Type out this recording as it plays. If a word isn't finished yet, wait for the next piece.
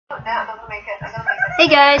Hey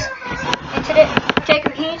guys, and today,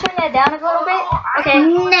 Jacob, can you turn that down a little bit? Okay.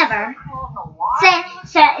 Never.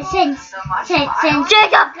 Since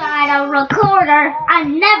Jacob got a recorder,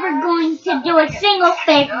 I'm never going to do a single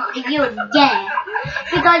favor for you again.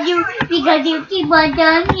 Because you keep on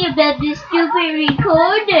telling me about this stupid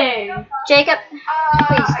recorder. Jacob,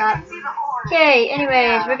 please stop. Okay,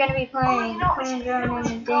 anyways, we're gonna be playing Queen Drone in the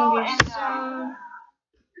Danger Zone.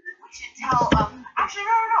 We should tell, actually, no.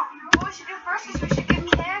 What we should do first is we should give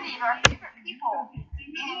candy to our favorite people. And,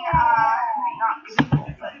 not people,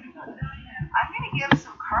 but I'm gonna give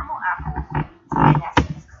some caramel apples to my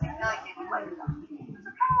nephews, because I feel like they would like them.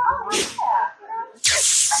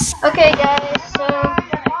 Okay, guys, so,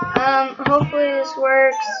 hopefully this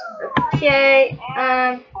works. Okay,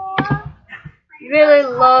 really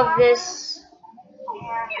love this,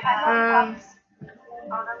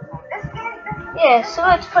 yeah, so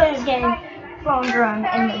let's play this game, Phone Drone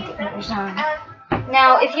in the Danger Zone.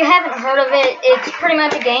 Now, if you haven't heard of it, it's pretty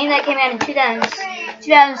much a game that came out in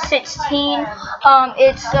 2016.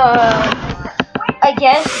 It's, I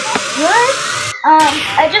guess, good.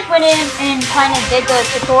 I just went in and kind of did the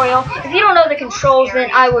tutorial. If you don't know the controls, then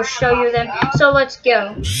I will show you them. So let's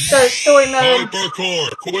go. So story mode.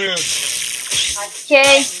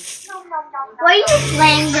 Okay. What are you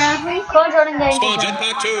playing, Bradley? Phone Drone in the Danger Spawn Zone.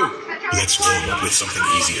 Jetpack 2. Let's warm up with something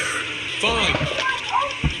easier. Fine.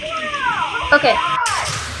 Okay.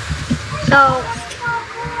 So,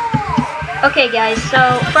 okay guys,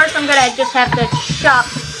 so first I'm gonna just have to chop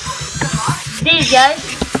these guys.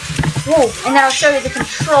 Whoa, and then I'll show you the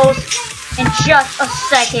controls in just a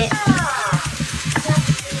second.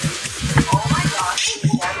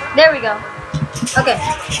 There we go. Okay.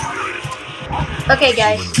 Okay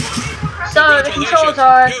guys. So the controls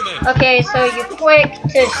are, okay, so you click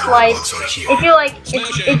to slice. If you're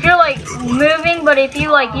like moving, but if you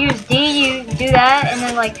like use D, you do that, and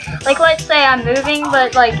then like let's say I'm moving,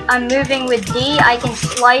 but like I'm moving with D, I can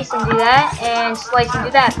slice and do that, and slice and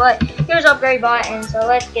do that. But here's upgrade button, so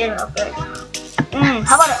let's get an upgrade.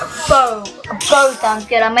 How about a bow? A bow sounds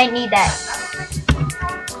good. I might need that.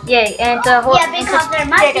 Yay, and to hold. Yeah, because there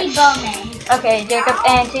might be bowmen. Okay, Jacob,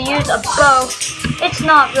 and to use a bow, it's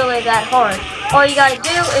not really that hard. All you gotta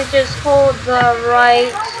do is just hold the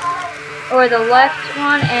right or the left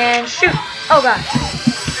one and shoot. Oh god.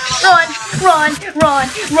 Run. Run.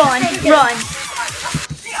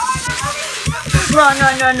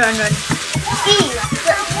 E.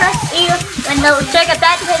 Press E. And no, Jacob,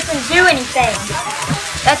 that doesn't do anything.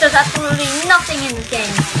 That does absolutely nothing in this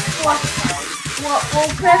game. We'll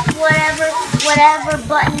press whatever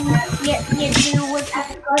button you do with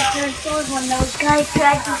your sword when those guys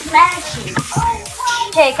try to smash you.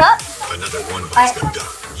 Jacob, Another one bites them done.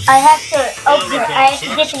 I have to upgrade. I have to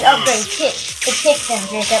get the upgrade kit to pick them,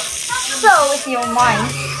 Jacob. So, if you don't mind,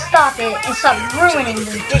 stop it and stop ruining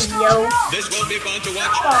the video. This will be fun to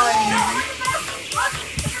watch.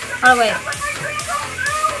 Oh wait,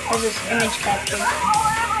 there's this image capture.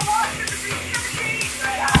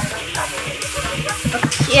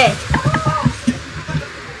 Okay.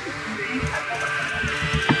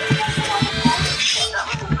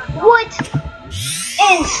 What?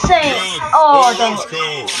 Insane! Oh, Let's don't. go.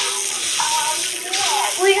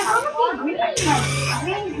 Well, you're gonna be green.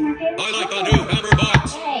 Green's my favorite I like the color. new hammer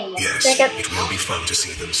bots. Hey. Yes, Jacob. it will be fun to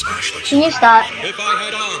see them smash like Can you stop? If I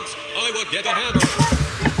had arms, I would get a hammer.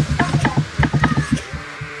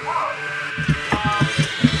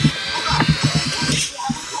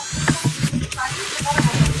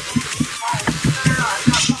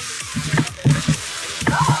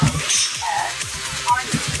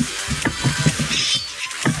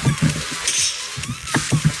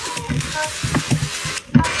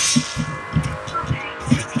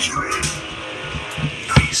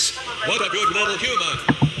 Nice. What a good little human.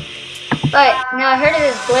 But now I heard of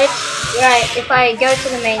this glitch. Right, if I go to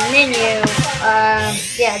the main menu,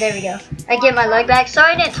 yeah, there we go. I get my leg back.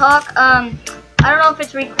 Sorry I didn't talk. I don't know if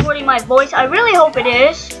it's recording my voice. I really hope it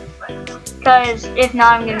is, because if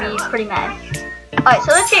not, I'm gonna be pretty mad. Alright,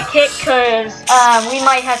 so let's get kicked, because we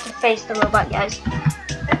might have to face the robot guys.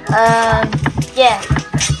 Yeah.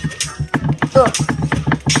 Ugh.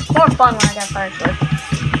 More fun when I got fire sword.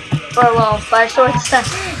 Or well, fire sword stuff.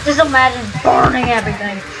 Just imagine burning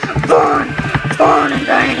everything. Burn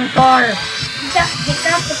and fire. You got the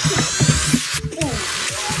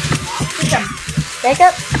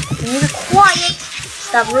Jacob, you need to be quiet.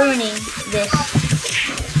 Stop ruining this.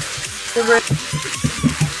 The room.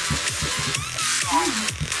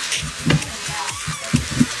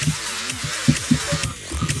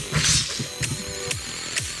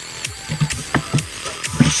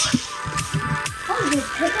 Oh, you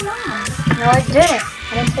pick No, I didn't.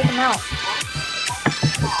 I didn't take him out.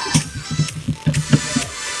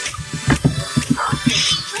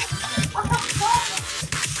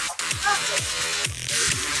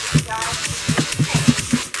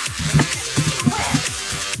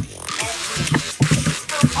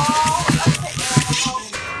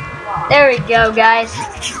 There we go, guys.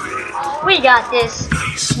 We got this.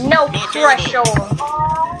 No pressure.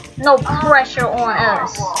 No pressure on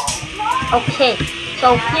us. Okay,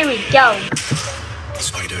 so here we go.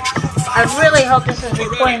 I really hope this is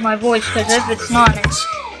recording my voice, because if it's not,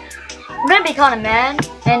 I'm gonna be kind of mad,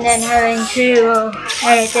 and then having to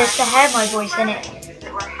edit this to have my voice in it.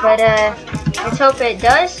 But let's hope it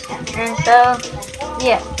does. And so,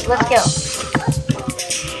 yeah, let's go.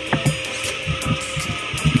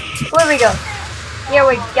 Here we go. Here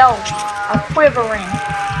we go. A quivering.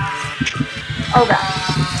 Oh god.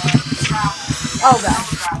 Oh god.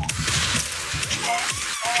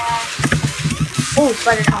 Oh,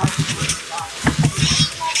 spider time.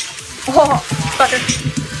 Oh, spider.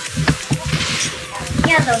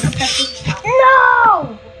 Yeah, those cookies.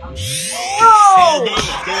 No! No!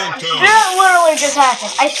 That literally just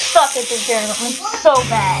happened. I suck at this game. I'm so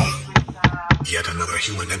bad. Yet another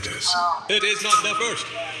human enters. It is not the first,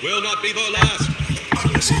 will not be the last.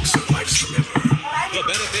 Unless it survives forever. The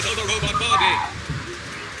benefit of the robot body.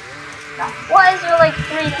 Why is there like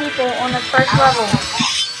 3 people on the first level?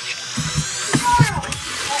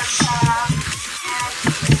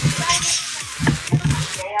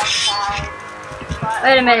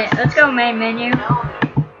 Wait a minute, let's go main menu.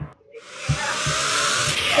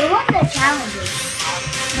 So what's the challenges?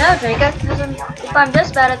 No, Jacob, if I'm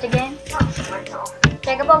this bad at the game.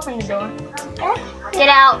 Jacob, open the door. Get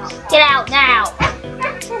out! Get out now!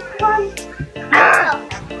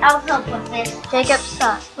 I'll help with this. Jacob,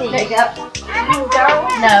 stop, please. Jacob.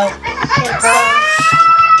 No.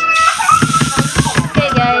 Okay,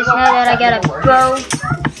 guys, now that I got a bow.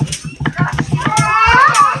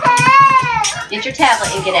 Get your tablet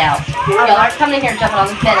and get out. Y'all aren't coming in here and jumping on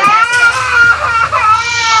the bed.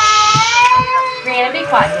 Brianna, be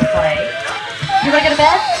quiet and play. You want to go to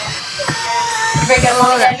bed? You ready to go to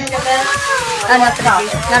mommy and go to bed? Not enough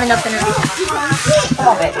energy. Not enough energy. Come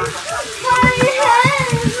on, baby.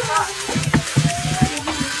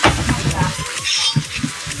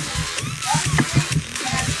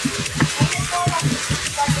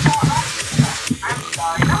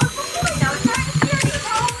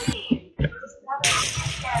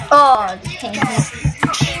 Oh, dang.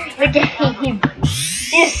 The game.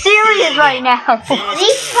 You're serious right now.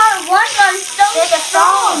 These part 1s are so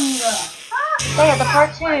strong. They are the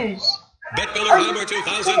part 2s. Bet Builder number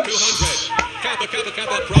 2,200. Kappa, Kappa,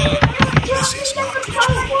 Kappa, Prime. This is not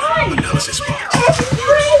glitch. Analysis box. It's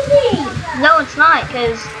crazy. No, it's not,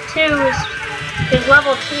 because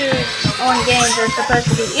level 2s on games are supposed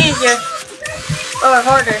to be easier. Or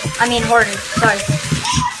harder. I mean harder, sorry.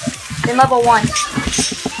 Than level 1s.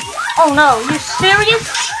 Oh no, you serious?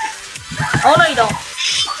 Oh no you don't.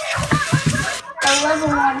 Level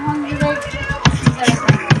 100.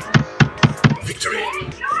 Victory.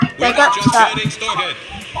 Jacob, We're just stop. getting started.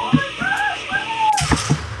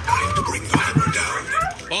 Time to bring the hammer down.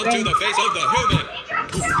 Onto the face of the human.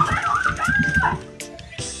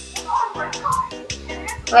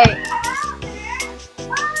 Wait.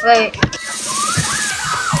 Wait.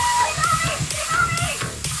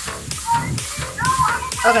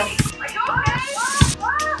 Okay.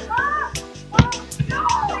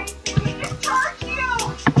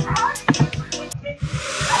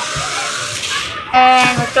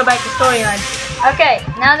 And let's go back to storyline. Okay,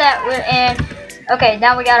 now that we're in, okay,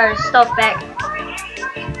 now we got our stuff back.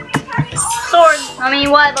 Sword. I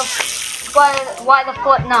mean, why the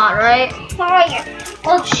foot not, right?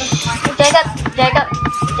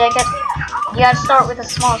 Jacob, you gotta start with the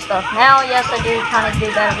small stuff. Now, yes, I do kind of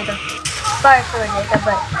do better with the fire sword, Jacob,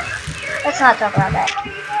 but let's not talk about that.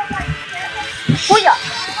 Hoo-yah!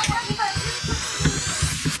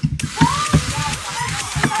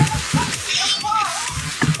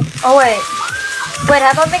 Oh wait,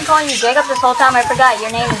 have I been calling you Jacob this whole time? I forgot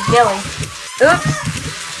your name is Billy. Oops.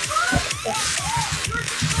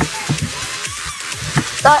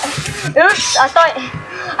 Oops,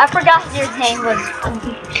 I forgot your name was.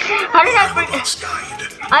 How did I forget?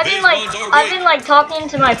 I've been like talking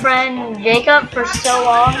to my friend Jacob for so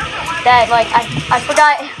long that like I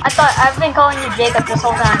forgot. I thought I've been calling you Jacob this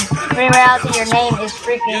whole time. When in reality, your name is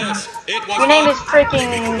freaking. Your name is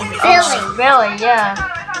freaking Billy. Yeah.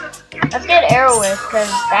 Let's get Arrowith, because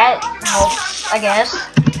that helps, I guess.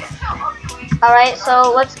 Alright,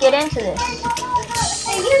 so let's get into this.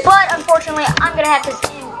 But unfortunately, I'm gonna have to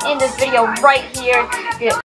end this video right here. Yeah.